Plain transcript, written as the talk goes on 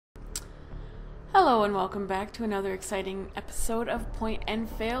Hello and welcome back to another exciting episode of Point and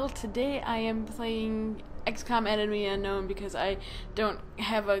Fail. Today I am playing XCOM Enemy Unknown because I don't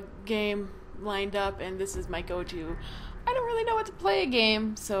have a game lined up and this is my go-to. I don't really know what to play a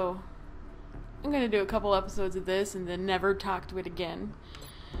game, so I'm going to do a couple episodes of this and then never talk to it again.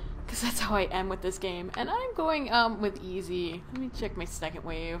 Because that's how I am with this game. And I'm going with easy. Let me check my second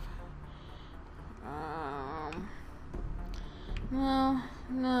wave.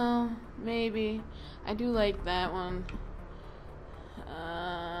 No, maybe. I do like that one.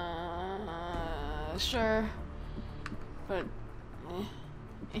 Sure. But,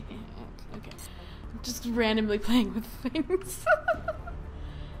 okay. I'm just randomly playing with things.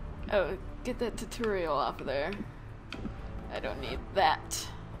 Oh, get that tutorial off of there. I don't need that.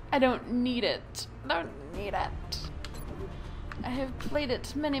 I don't need it. I don't need it. I have played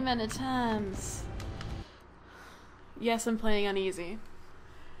it many, many times. Yes, I'm playing on easy.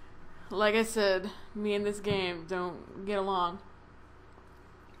 Like I said, me and this game don't get along.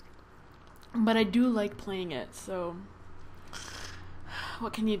 But I do like playing it, so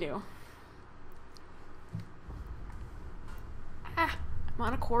what can you do? I'm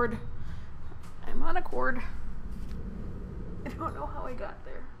on a cord. I'm on a cord. I don't know how I got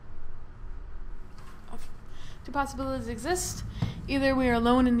there. Two possibilities exist. Either we are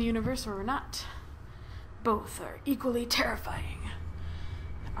alone in the universe or we're not. Both are equally terrifying.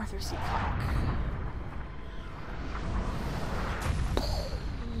 Arthur C. Clarke.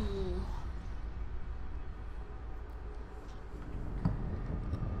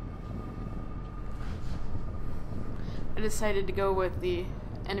 I decided to go with the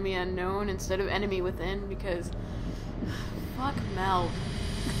Enemy Unknown instead of Enemy Within because fuck Mel.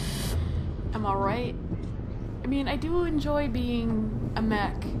 Am I right? I mean, I do enjoy being a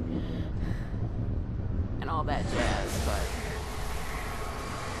mech and all that jazz, but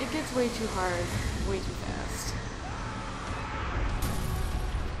it gets way too hard, way too fast.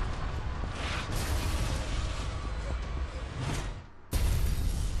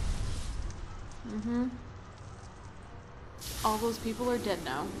 All those people are dead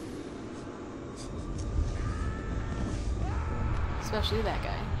now. Especially that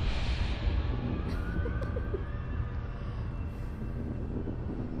guy.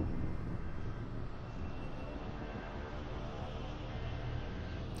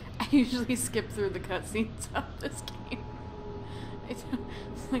 I usually skip through the cutscenes of this game. It's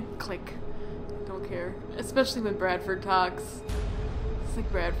like, click. Don't care. Especially when Bradford talks. It's like,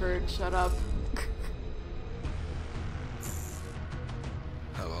 Bradford, shut up.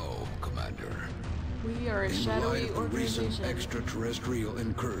 Hello, Commander. We are a shadowy In light of the organization. recent extraterrestrial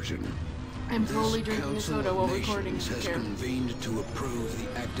incursion, I'm totally this drinking a Council soda of while recording. Nations has Here. convened to approve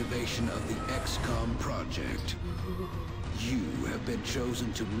the activation of the XCOM project. You have been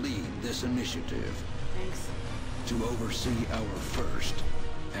chosen to lead this initiative, Thanks. to oversee our first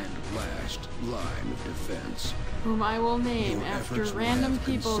and last line of defense. Whom I will name Your after efforts will random have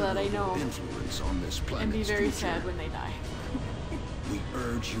people that I know considerable influence on this and be planet's very future. sad when they die. We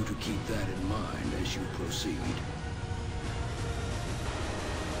urge you to keep that in mind as you proceed.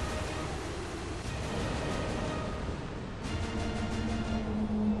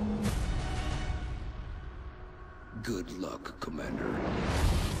 Good luck, Commander.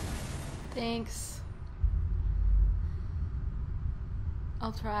 Thanks.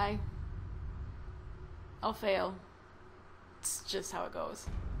 I'll try. I'll fail. It's just how it goes.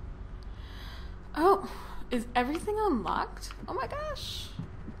 Oh, is everything unlocked? Oh my gosh.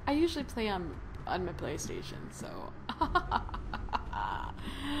 I usually play on my PlayStation, so.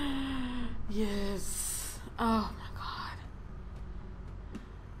 Yes. Oh my god.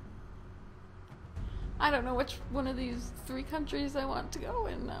 I don't know which one of these 3 countries I want to go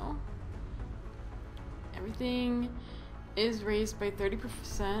in now. Everything is raised by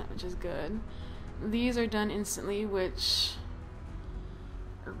 30%, which is good. These are done instantly, which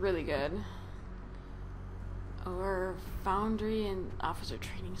are really good. Or Foundry and Officer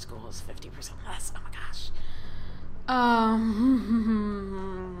Training School is 50% less. Oh my gosh.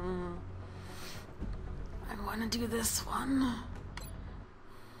 I want to do this one.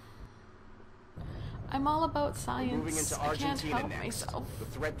 I'm all about science. We're moving into I can't Argentina help next. myself. The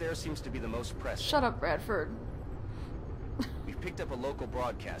threat there seems to be the most pressing. Shut up, Bradford. We've picked up a local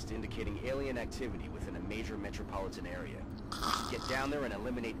broadcast indicating alien activity within a major metropolitan area. Get down there and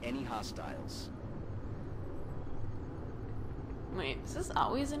eliminate any hostiles. Wait, is this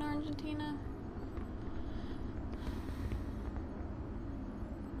always in Argentina?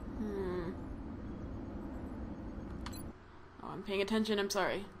 Oh, I'm paying attention, I'm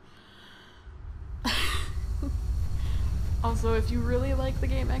sorry. Also, if you really like the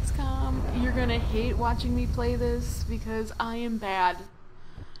game XCOM, you're gonna hate watching me play this because I am bad.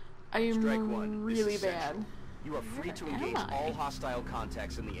 I am Strike one. This really is bad. Central. You are free to Where am engage I? all hostile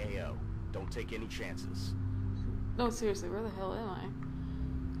contacts in the AO. Don't take any chances. No, seriously, where the hell am I?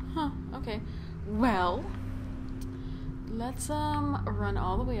 Huh, okay. Well, let's run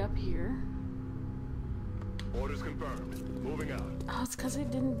all the way up here. Orders confirmed. Moving out. Oh, it's because I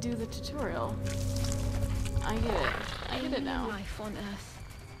didn't do the tutorial. I get it. I get it now. Life on Earth.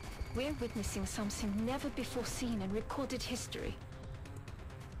 We're witnessing something never before seen in recorded history.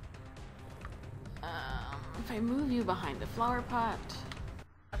 If I move you behind the flower pot,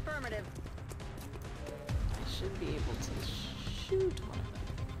 Affirmative. I should be able to shoot one of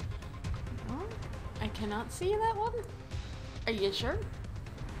them. Oh, I cannot see that one? Are you sure?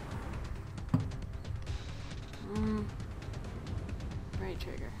 Right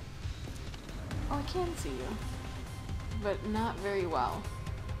trigger. Oh, I can see you. But not very well.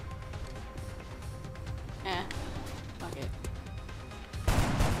 Fuck it.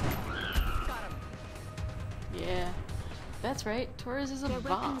 Got him. Yeah. That's right, Torres is a Their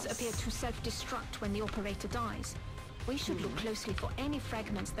boss. weapons appear to self-destruct when the operator dies. We should look closely for any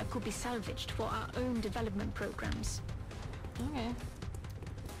fragments that could be salvaged for our own development programs. Okay.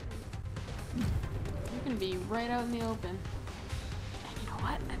 You can be right out in the open. And you know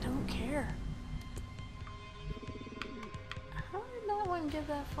what? I don't care. How did that one get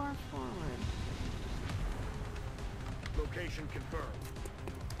that far forward? Location confirmed.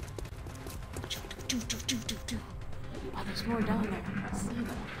 Oh, there's more down there. I see them.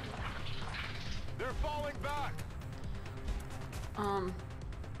 They're falling back. Wow.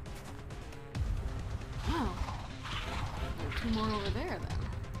 There are two more over there then.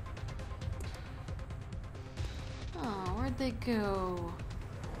 Oh, where'd they go?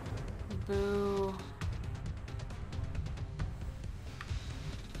 Boo.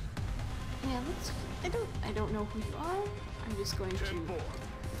 Yeah, let's. I don't know who you are. I'm just going to 10-4.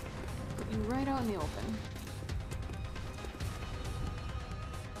 put you right out in the open.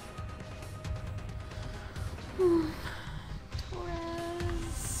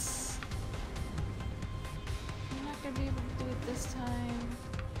 Torres. I'm not gonna be able to do it this time.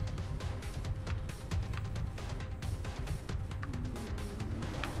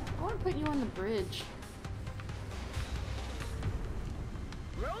 I want to put you on the bridge.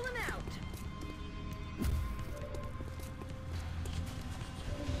 Rolling out.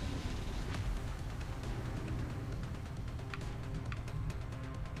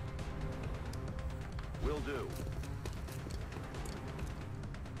 Will do.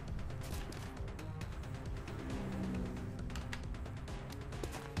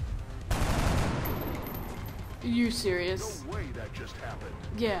 Are you serious? No way that just happened.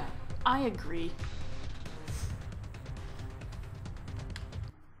 Yeah, I agree.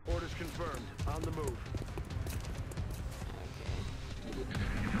 Orders confirmed. On the move. Okay.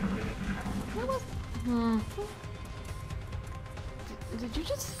 That was. Did you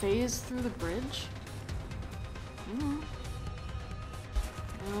just phase through the bridge?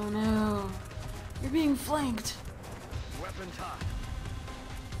 Oh no. You're being flanked. Weapons hot.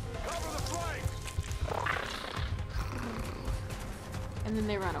 Cover the flank. And then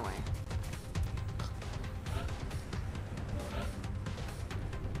they run away.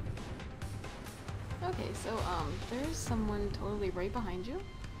 Okay, so, there's someone totally right behind you.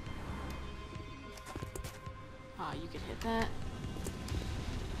 Ah, you can hit that.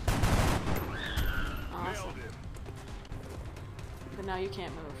 Awesome. Nailed him. But now you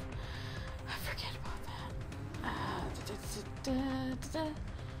can't move. Forget about that.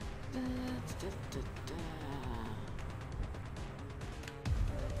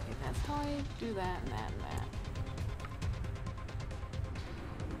 Okay, that's how I do that and that and that.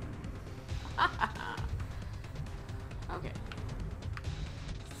 Okay.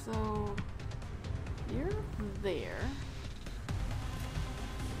 So you're there.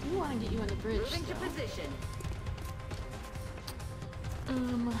 I do want to get you on the bridge. Moving to still. position.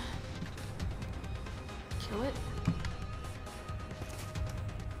 Kill it.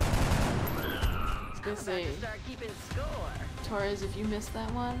 I was gonna About say, to start keeping score. Torres, if you missed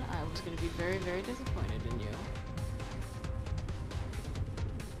that one, I was gonna be very, very disappointed in you.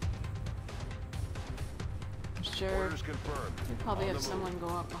 Sure, Orders confirmed. you probably On have the someone move. go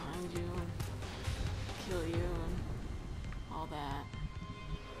up behind you and kill you and all that.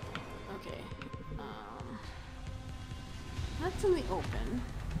 Okay, that's in the open.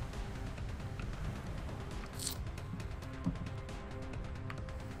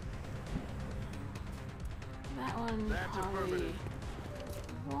 That one That's probably affirmative.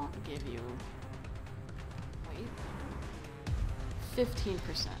 won't give you. Wait.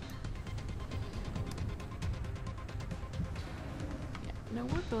 15%. Yeah, no,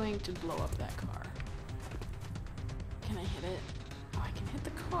 we're going to blow up that car. Can I hit it? Oh, I can hit the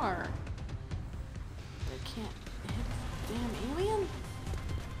car. But I can't hit the damn alien?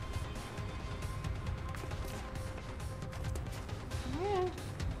 Yeah.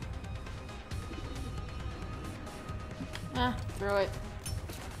 Ah, throw it.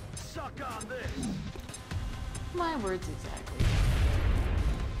 Suck on this! My words exactly.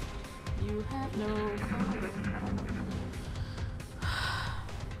 You have no problem.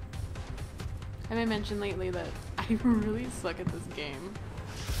 Have I mentioned lately that I really suck at this game?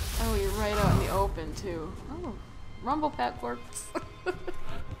 Oh, you're right out in the open too. Oh, Rumble Pack works.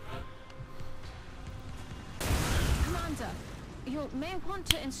 Commander, you may want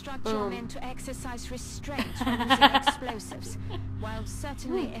to instruct Boom. your men to exercise restraint when using explosives. While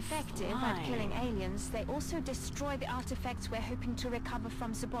certainly effective at killing aliens, they also destroy the artifacts we're hoping to recover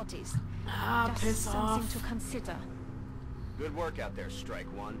from the bodies. Ah, Just piss something off. to consider. Good work out there, Strike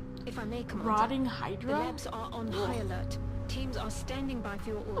One. If I may, Commander, Rotting the Hydra? labs are on high alert. Teams are standing by for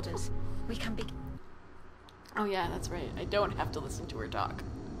your orders. We can begin. Oh yeah, that's right. I don't have to listen to her talk.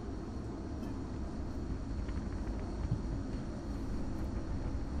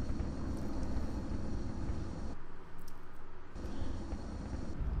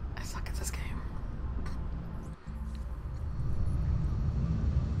 I suck at this game.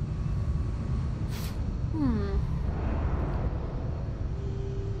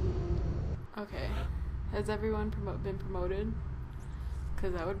 Okay. Has everyone been promoted?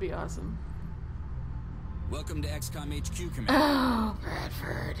 Because that would be awesome. Welcome to XCOM HQ, Commander. Oh,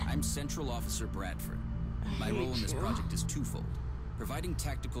 Bradford. I'm Central Officer Bradford. My hate role in this you. project is twofold. Providing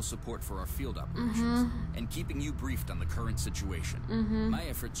tactical support for our field operations, and keeping you briefed on the current situation. My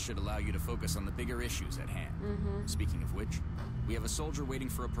efforts should allow you to focus on the bigger issues at hand. Speaking of which, we have a soldier waiting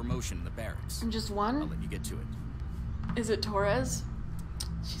for a promotion in the barracks. Just I'll one? let you get to it. Is it Torres?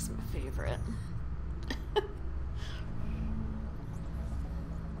 She's my favorite.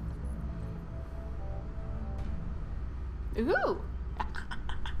 Ooh!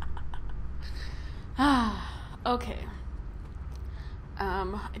 Okay.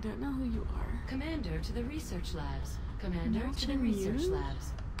 I don't know who you are. Commander to the research labs. Commander to the Imagine research you?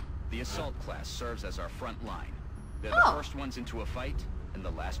 labs. The assault class serves as our front line. They're Oh. the first ones into a fight, and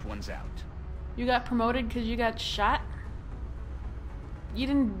the last ones out. You got promoted because you got shot? You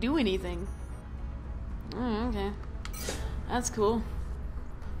didn't do anything. Oh, okay. That's cool.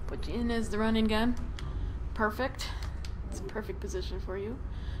 Put you in as the running gun. Perfect. It's a perfect position for you.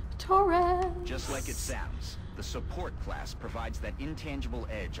 Torres! Just like it sounds, the support class provides that intangible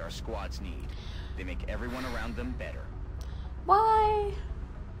edge our squads need. They make everyone around them better. Why?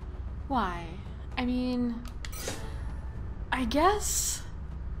 Why? I mean, I guess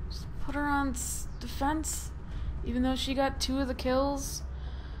just put her on defense, even though she got 2 of the kills.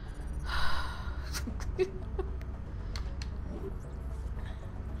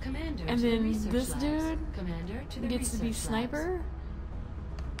 Commander And to the then research this labs. dude Commander to the Gets to be research labs. sniper.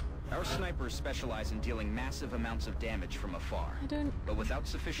 Our snipers specialize in dealing massive amounts of damage from afar. I don't. But without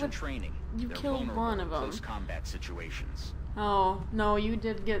sufficient What? training, You they're killed vulnerable one in of 'em. close combat situations. Oh no, you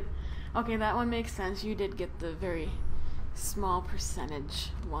did get. Okay, that one makes sense. You did get the very small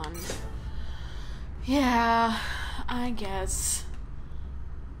percentage one. Yeah, I guess.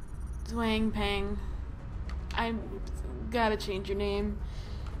 Zwang Pang. I gotta change your name.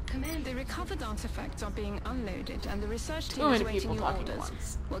 The recovered artifacts are being unloaded, and the research Too team is many waiting people your talking orders. at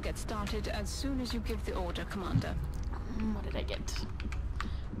once. We'll get started as soon as you give the order, Commander. What did I get?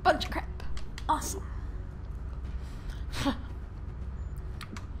 Bunch of crap. Awesome.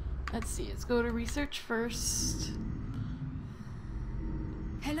 Let's see. Let's go to research first.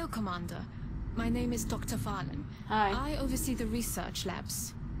 Hello, Commander. My name is Dr. Farlan. Hi. I oversee the research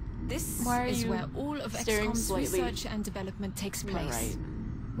labs. This Why are is you where all of staring XCOM's slightly research and development takes to my place. right?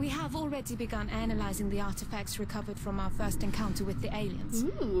 We have already begun analyzing the artifacts recovered from our first encounter with the aliens.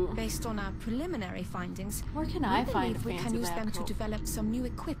 Ooh. Based on our preliminary findings, Where can we I find believe a we can fancy use them lab to coat? develop some new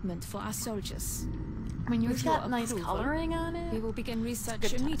equipment for our soldiers. I mean, With yours your got nice approval, coloring on it. We will begin research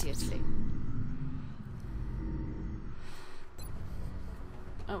good times. immediately.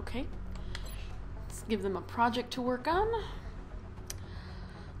 Okay. Let's give them a project to work on.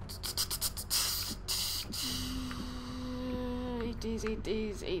 8 days, 8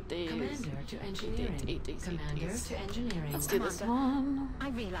 days, 8 days. Commander to engineering. 8 days, 8 Commander days. to engineering. Let's do this Commander. one. I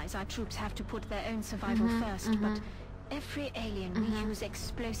realize our troops have to put their own survival first, but every alien we use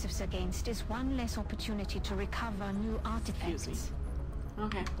explosives against is one less opportunity to recover new artifacts.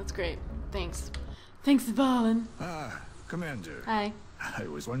 Okay, that's great. Thanks. Thanks, Valen. Ah, Commander. Hi. I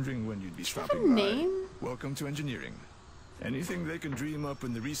was wondering when you'd be Do you have stopping a by. name? Welcome to engineering. Anything they can dream up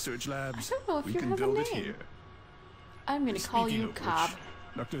in the research labs, I don't know if we you can have a build it name. here. I'm gonna call Speaking you of Cobb. which,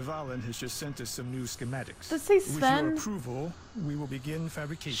 Dr. Valen has just sent us some new schematics. Does it say With Sven? your approval, we will begin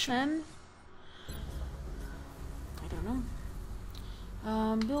fabrication. Shen? I don't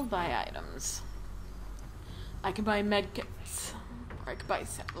know. Build by items. I can buy medkits. Or I could buy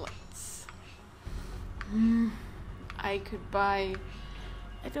satellites. I could buy...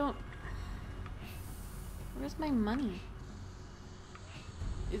 I don't... Where's my money?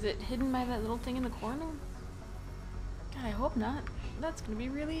 Is it hidden by that little thing in the corner? God, I hope not. That's gonna be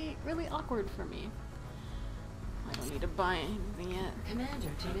really, really awkward for me. I don't need to buy anything yet. Commander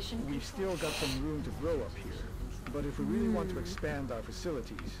to mission We've still got some room to grow up here, but if we really want to expand our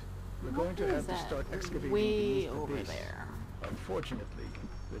facilities, we're going to What have is to that? start excavating Way beneath the over base. there. Unfortunately,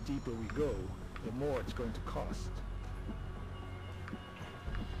 the deeper we go, the more it's going to cost.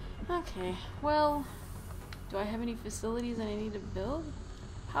 Okay, well, do I have any facilities that I need to build?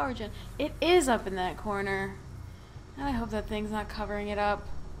 Power gen. It is up in that corner. And I hope that thing's not covering it up.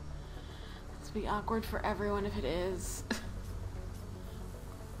 It's be awkward for everyone if it is.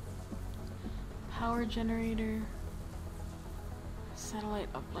 Power generator. Satellite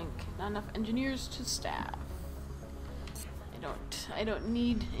uplink. Not enough engineers to staff. I don't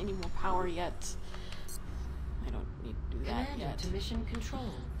need any more power yet. I don't need to do that Commander yet. to mission control.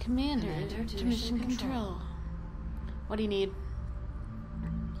 Commander, Commander to mission control. What do you need?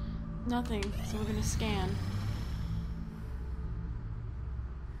 Nothing, so we're gonna scan.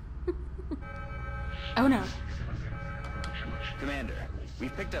 Oh no. Commander,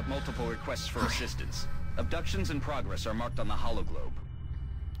 we've picked up multiple requests for assistance. Abductions in progress are marked on the hologlobe.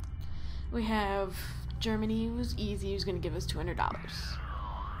 We have Germany, who's easy, who's gonna give us $200.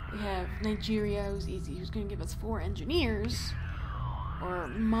 We have Nigeria, who's easy, who's gonna give us 4 engineers. Or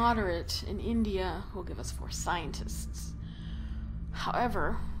moderate in India, who will give us 4 scientists.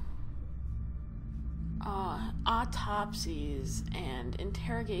 However, autopsies and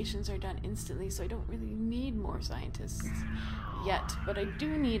interrogations are done instantly, so I don't really need more scientists yet, but I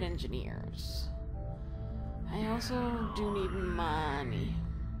do need engineers. I also do need money.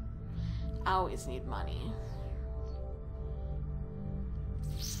 I always need money.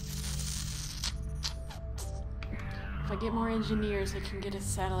 If I get more engineers, I can get a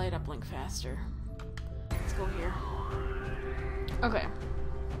satellite uplink faster. Let's go here. Okay.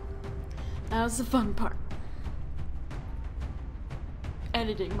 Now's the fun part.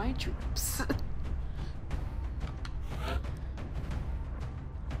 Editing my troops.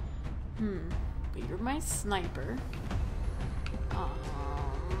 But you're my sniper.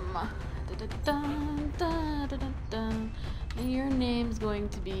 And your name's going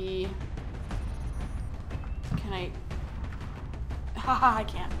to be... Can I... Haha, I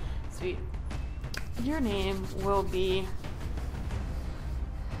can't. Sweet. Your name will be...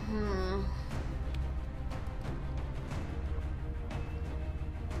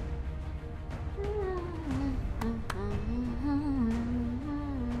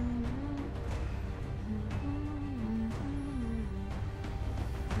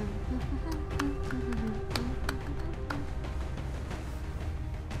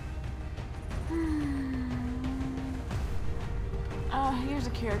 Here's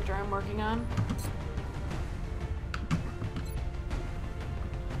a character I'm working on.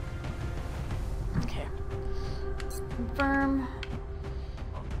 Okay. Confirm.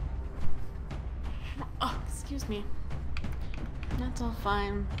 Oh, excuse me. That's all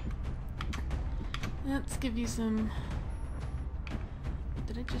fine. Let's give you some...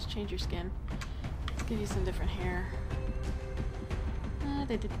 Did I just change your skin? Let's give you some different hair.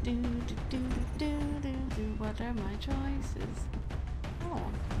 What are my choices? Oh,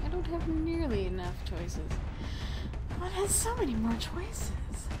 I don't have nearly enough choices. What has so many more choices?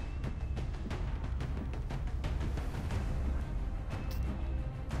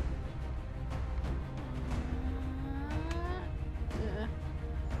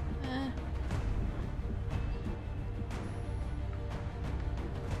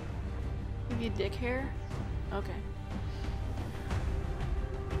 Give you dick hair? Okay.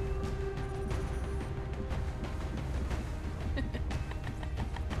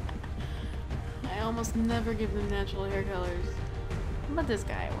 I almost never give them natural hair colors. But this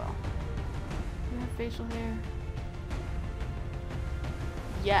guy I will. You have facial hair?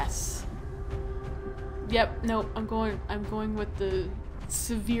 Yes. Yep, nope, I'm going with the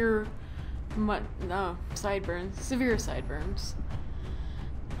severe sideburns. Severe sideburns.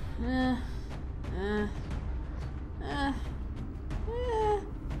 I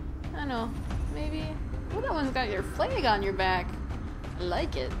don't know. Maybe Oh, that one's got your flag on your back. I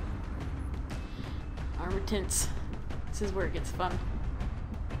like it. Armor tints. This is where it gets fun.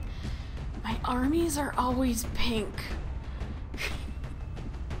 My armies are always pink.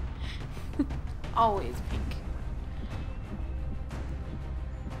 Always pink.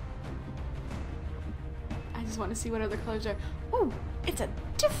 I just want to see what other colors are. Ooh, it's a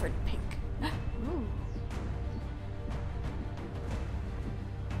different pink. Ooh.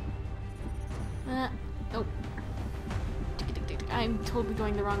 Oh. I'm totally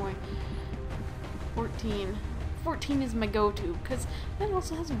going the wrong way. 14. 14 is my go-to, because that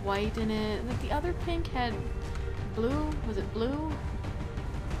also has white in it. Like the other pink had blue. Was it blue?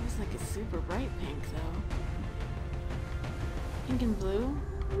 It was like a super bright pink, though. Pink and blue?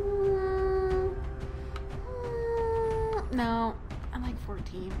 No. I like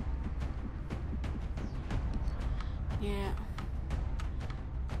 14. Yeah.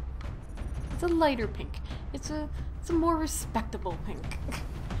 It's a lighter pink. It's a more respectable pink.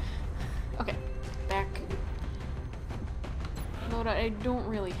 Okay, back. Loda, I don't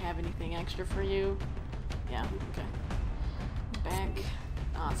really have anything extra for you. Yeah, okay. Back.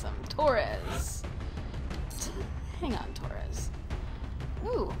 Awesome. Torres. Hang on, Torres.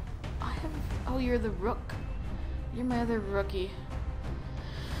 Ooh, I have. Oh, you're the rook. You're my other rookie.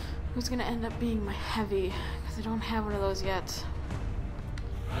 Who's gonna end up being my heavy? Because I don't have one of those yet.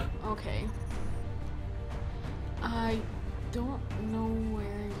 Okay. I don't know where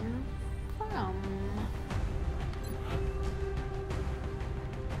you're from.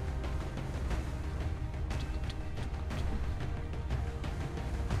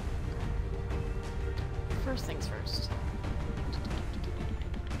 First things first.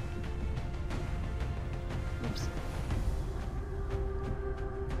 Oops.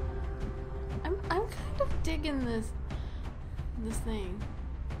 I'm kind of digging this thing.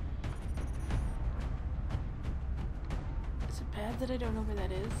 Is it bad that I don't know where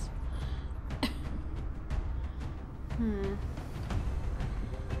that is? Dun,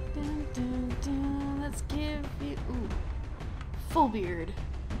 dun, dun. Let's give you full beard.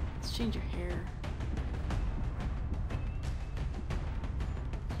 Let's change your hair.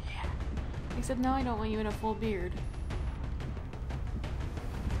 Yeah. Except now I don't want you in a full beard.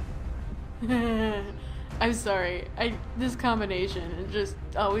 I'm sorry. This combination, it just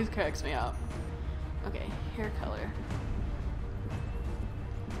always cracks me up. Okay, hair color.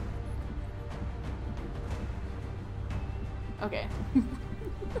 Okay.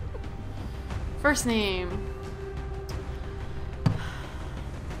 First name.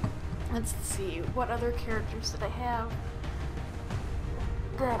 Let's see, what other characters did I have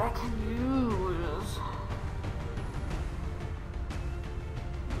that I can use?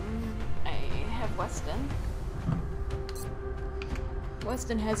 I have Weston.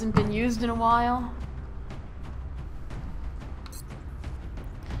 Weston hasn't been used in a while.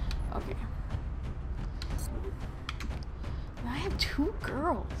 Okay. I have 2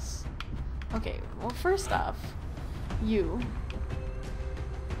 girls. Okay, well, first off, you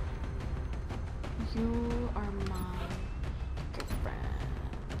are my girlfriend.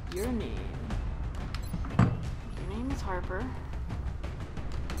 Your name is Harper.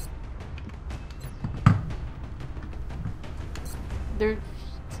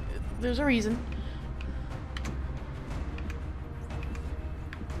 There's a reason.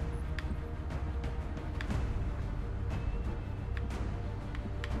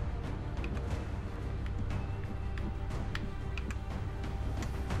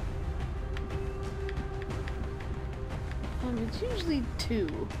 It's usually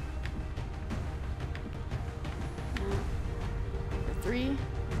 2. Or 3?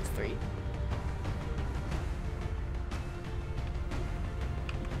 It's 3.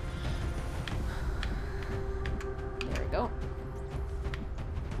 There we go.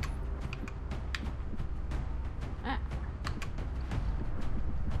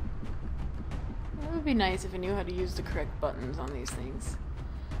 It would be nice if I knew how to use the correct buttons on these things.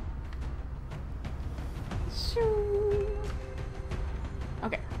 Shoo.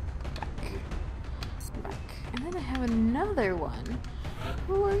 Okay, back. And then I have another one.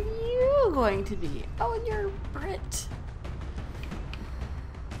 Who are you going to be? Oh, and you're Brit.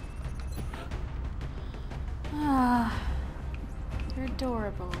 Ah, you're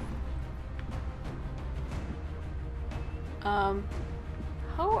adorable. How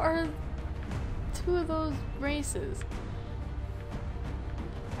are 2 of those races?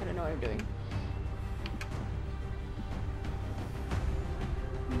 I don't know what I'm doing.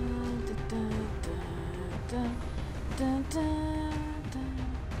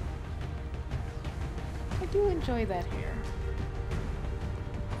 I do enjoy that hair.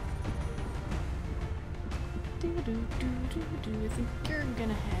 I think you're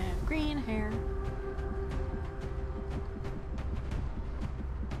gonna have green hair.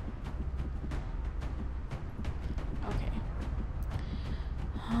 Okay.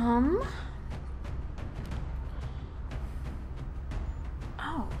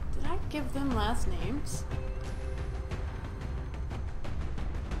 Oh, did I give them last names?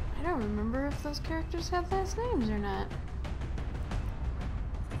 I don't remember if those characters have last names or not.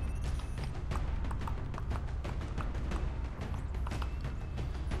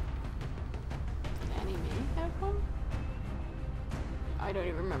 Did Annie Mae have one? I don't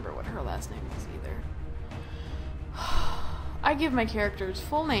even remember what her last name was either. I give my characters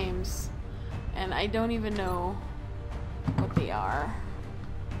full names, and I don't even know what they are.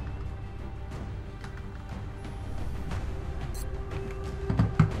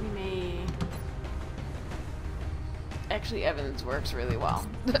 Anime. Actually, Evans works really well.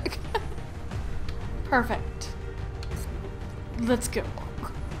 Perfect. Let's go.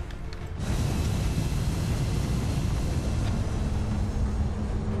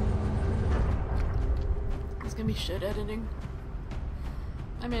 It's gonna be shit editing.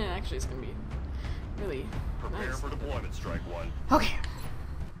 I mean, actually, it's gonna be really Prepare nice. for deployment, Strike One. Okay.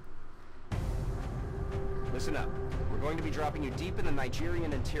 Listen up. We're going to be dropping you deep in the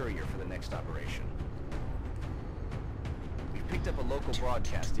Nigerian interior for the next operation. We've picked up a local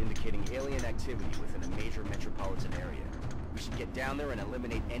broadcast indicating alien activity within a major metropolitan area. We should get down there and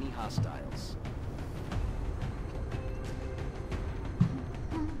eliminate any hostiles.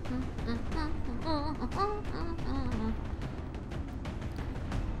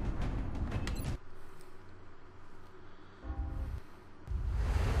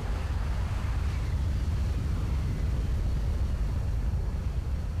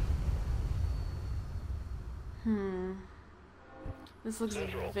 This looks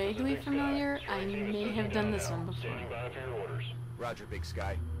vaguely familiar. I may have done this one before. Roger, Big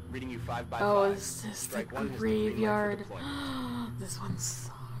Sky. Reading you 5 by 5. Oh, is this the Strike One has the green light for graveyard? deployment. This one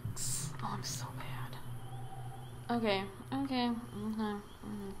sucks. Oh, I'm so bad. Okay, okay.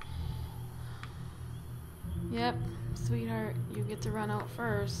 Yep, sweetheart, you get to run out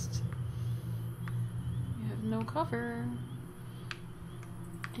first. You have no cover.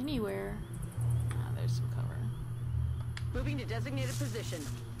 Anywhere. Ah, there's some cover. Moving to designated position.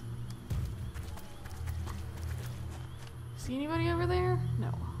 See anybody over there?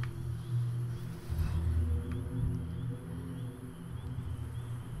 No.